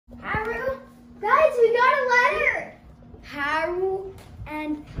we got a letter. Harold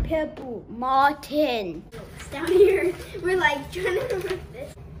and Pipple Martin. It's down here. We're like trying to remember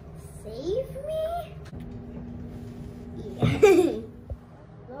this. Save me? Yeah.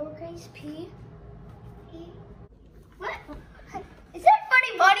 Lowercase p. What? Is that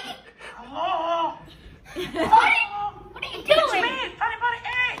Funny Bunny? Hello? Bunny? What are you doing? It's me, Funny Bunny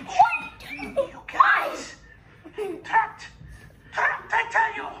H. What? You guys. Trapped, I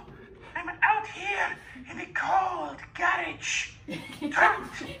tell you. I'm out here in the cold garage.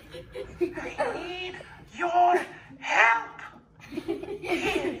 Trapped. I need your help.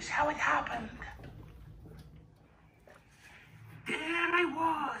 Here's how it happened. There I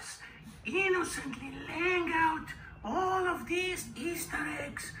was, innocently laying out all of these Easter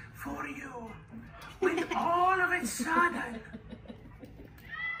eggs for you. When all of a sudden,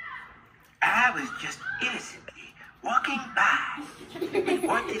 I was just innocently walking by. And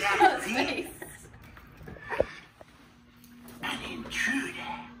what did I see? An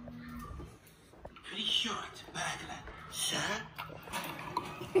intruder. Pretty short burglar, sir.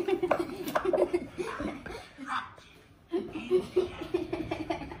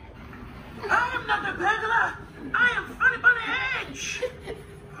 I am not a burglar. I am Funny Bunny H.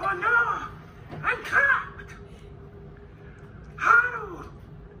 Oh no, I'm trapped. How?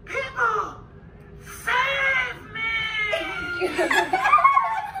 People, save me!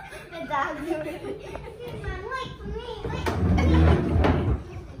 The dog's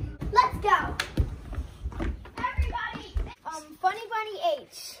Let's go. Everybody. Funny Bunny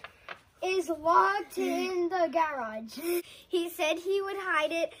H is locked in the garage. He said he would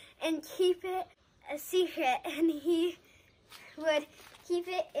hide it and keep it a secret, and he would keep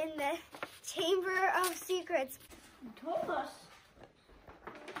it in the Chamber of Secrets. You told us.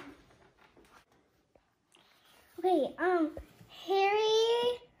 Okay,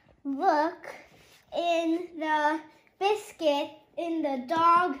 Harry, look in the biscuit, in the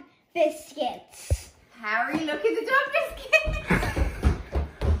dog biscuits. Harry, look at the dog biscuit.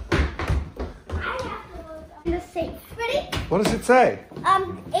 I have to look in the safe. Ready? What does it say? 8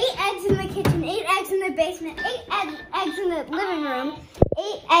 eggs in the kitchen, 8 eggs in the basement, 8 eggs in the living room,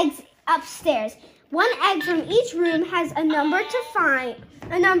 8 eggs upstairs. 1 egg from each room has a number to find.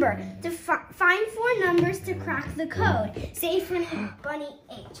 Find 4 numbers to crack the code. Say for Bunny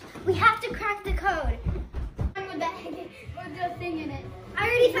H. We have to crack the code. With the thing in it. I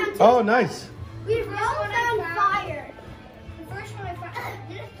already found 2. Oh, nice. We all found fire. The first one I found.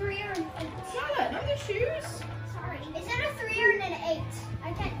 Is it a 3 or an 8? Charlotte, not the shoes. Sorry. Is it a 3 or an 8?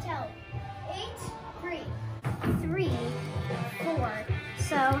 I can't tell. 8, 3. 3, 4.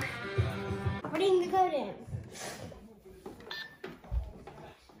 So, putting the code in.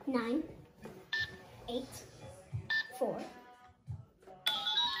 9, 8, 4.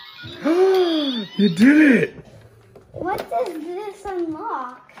 You did it! What does this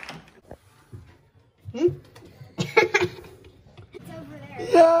unlock? It's over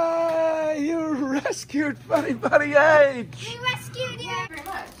there. Yay! You rescued Funny Bunny H! We rescued you! Very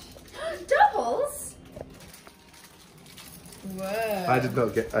much. Doubles? Whoa. I did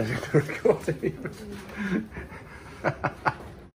not record it.